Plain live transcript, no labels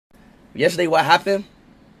Yesterday, what happened?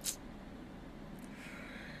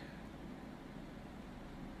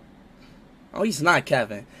 Oh, he's not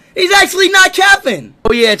capping. He's actually not capping.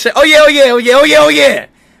 Oh yeah, oh yeah.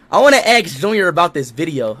 I want to ask Junior about this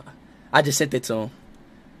video. I just sent it to him.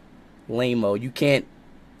 Lame-o. You can't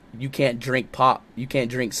drink pop. You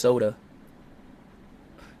can't drink soda.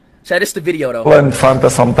 Chat, this the video though. In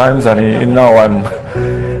Fanta sometimes, and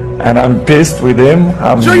I'm pissed with him.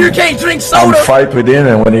 Junior can't drink soda. I'm fight with him,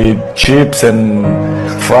 and when he chips and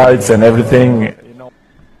fries and everything, you know.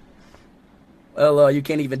 Hello, you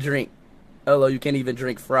can't even drink. Hello, you can't even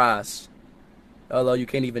drink fries. Hello, you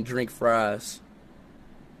can't even drink fries.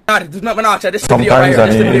 Chat, this is the video right here. This the video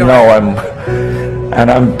right here.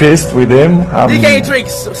 I'm pissed with him. He can't drink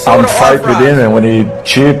soda I'm or fight fries. with him, and when he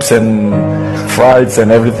chips and fries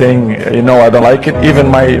and everything, you know, I don't like it. Even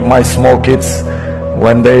my small kids,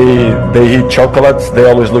 when they eat chocolates, they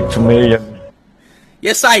always look to me.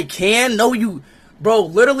 Yes, I can. No, you, bro.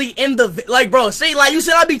 Literally in the bro. See, like you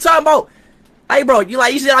said, I be talking about. Hey, bro, you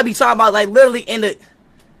said I be talking about like literally in the.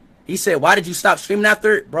 He said, "Why did you stop streaming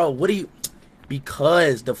after it, bro? What do you?"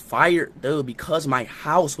 Because the fire, dude. Because my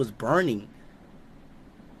house was burning.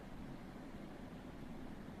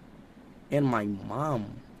 And my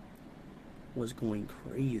mom was going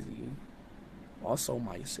crazy. Also,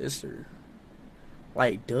 my sister.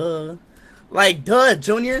 Like, duh,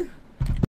 Junior.